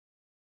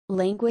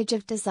Language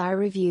of Desire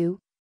Review.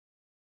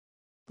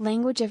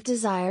 Language of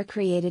Desire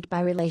created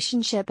by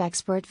relationship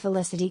expert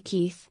Felicity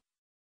Keith.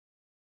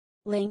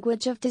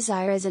 Language of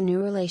Desire is a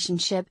new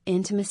relationship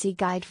intimacy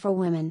guide for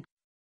women.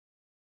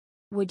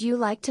 Would you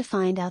like to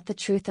find out the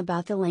truth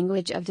about the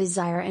language of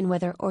desire and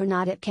whether or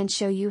not it can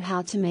show you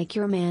how to make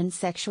your man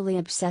sexually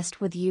obsessed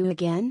with you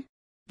again?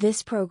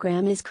 This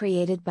program is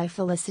created by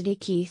Felicity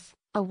Keith,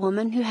 a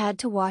woman who had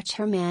to watch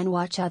her man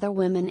watch other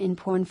women in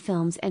porn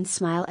films and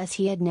smile as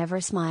he had never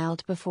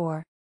smiled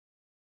before.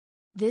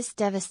 This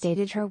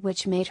devastated her,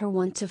 which made her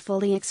want to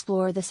fully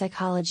explore the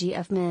psychology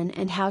of men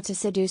and how to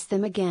seduce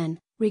them again,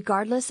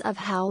 regardless of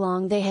how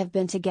long they have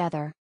been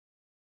together.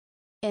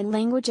 In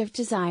Language of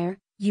Desire,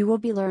 you will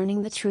be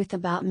learning the truth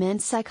about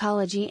men's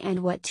psychology and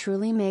what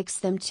truly makes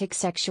them tick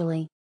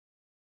sexually.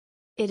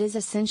 It is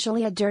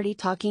essentially a dirty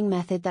talking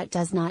method that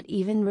does not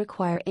even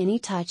require any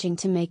touching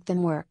to make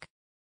them work.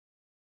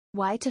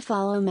 Why to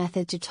follow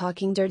method to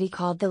talking dirty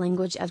called the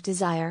Language of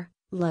Desire.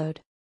 Load.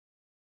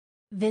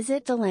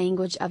 Visit the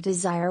Language of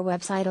Desire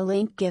website, a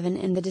link given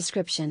in the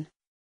description.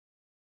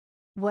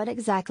 What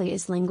exactly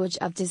is Language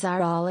of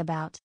Desire all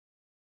about?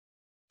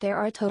 There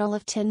are a total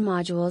of 10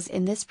 modules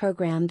in this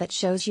program that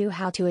shows you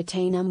how to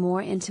attain a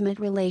more intimate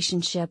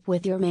relationship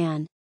with your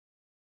man.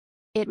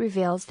 It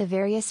reveals the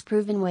various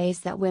proven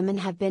ways that women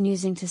have been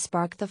using to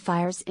spark the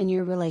fires in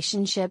your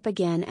relationship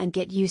again and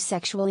get you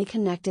sexually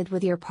connected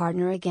with your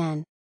partner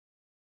again.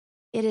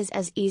 It is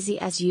as easy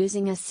as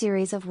using a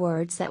series of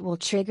words that will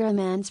trigger a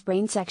man's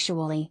brain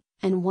sexually,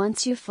 and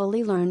once you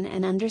fully learn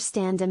and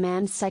understand a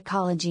man's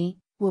psychology,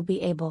 will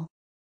be able.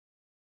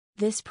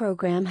 This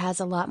program has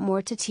a lot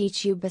more to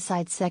teach you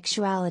besides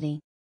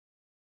sexuality.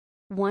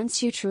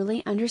 Once you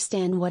truly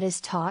understand what is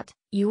taught,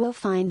 you will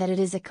find that it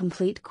is a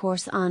complete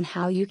course on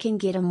how you can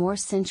get a more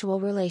sensual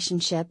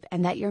relationship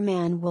and that your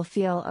man will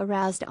feel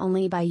aroused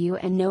only by you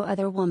and no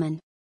other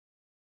woman.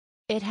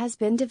 It has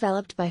been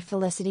developed by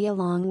Felicity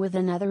along with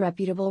another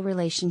reputable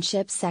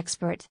relationships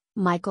expert,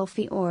 Michael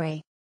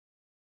Fiore.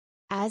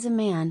 As a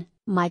man,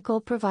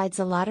 Michael provides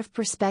a lot of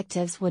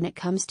perspectives when it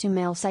comes to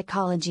male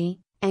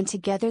psychology, and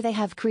together they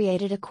have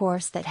created a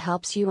course that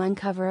helps you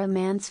uncover a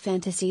man's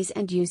fantasies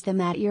and use them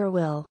at your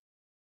will.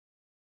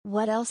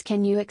 What else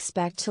can you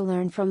expect to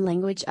learn from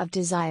Language of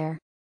Desire?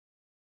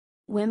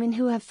 Women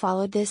who have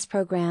followed this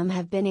program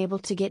have been able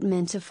to get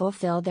men to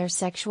fulfill their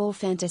sexual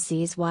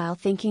fantasies while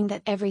thinking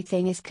that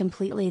everything is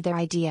completely their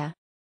idea.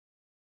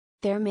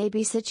 There may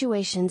be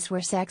situations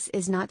where sex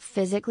is not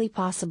physically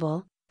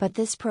possible, but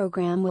this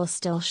program will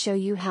still show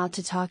you how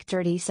to talk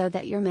dirty so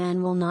that your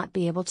man will not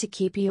be able to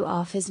keep you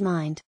off his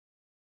mind.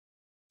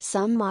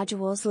 Some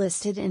modules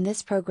listed in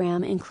this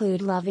program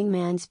include Loving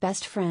Man's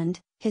Best Friend,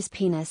 His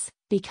Penis,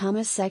 Become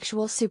a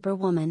Sexual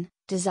Superwoman,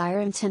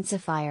 Desire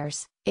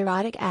Intensifiers,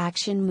 Erotic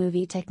Action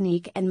Movie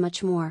Technique, and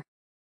much more.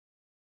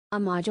 A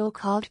module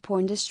called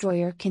Porn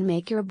Destroyer can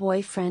make your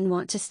boyfriend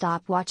want to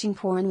stop watching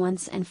porn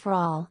once and for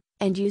all,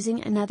 and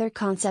using another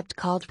concept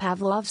called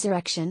Pavlov's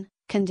erection,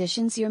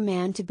 conditions your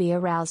man to be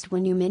aroused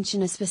when you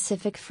mention a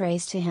specific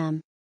phrase to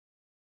him.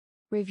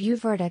 Review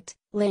verdict: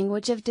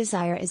 Language of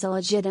Desire is a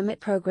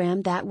legitimate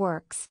program that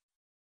works.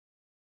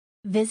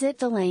 Visit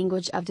the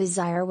Language of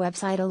Desire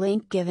website, a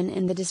link given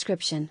in the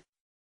description.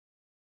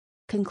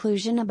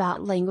 Conclusion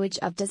about Language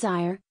of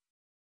Desire.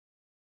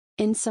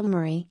 In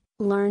summary,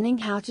 learning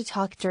how to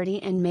talk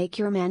dirty and make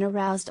your man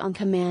aroused on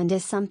command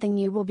is something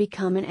you will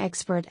become an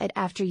expert at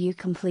after you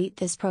complete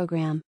this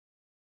program.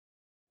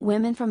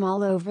 Women from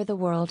all over the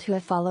world who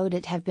have followed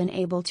it have been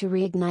able to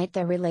reignite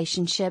their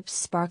relationships'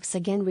 sparks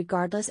again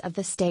regardless of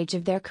the stage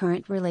of their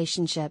current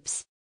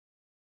relationships.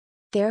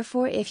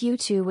 Therefore, if you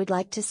too would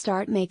like to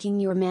start making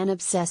your man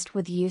obsessed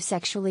with you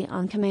sexually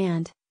on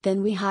command,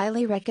 then we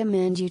highly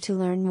recommend you to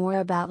learn more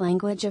about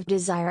Language of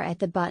Desire at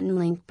the button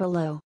link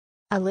below.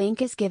 A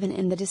link is given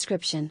in the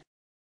description.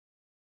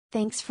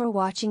 Thanks for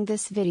watching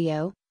this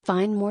video.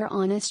 Find more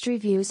honest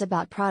reviews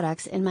about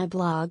products in my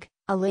blog,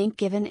 a link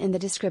given in the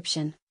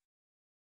description.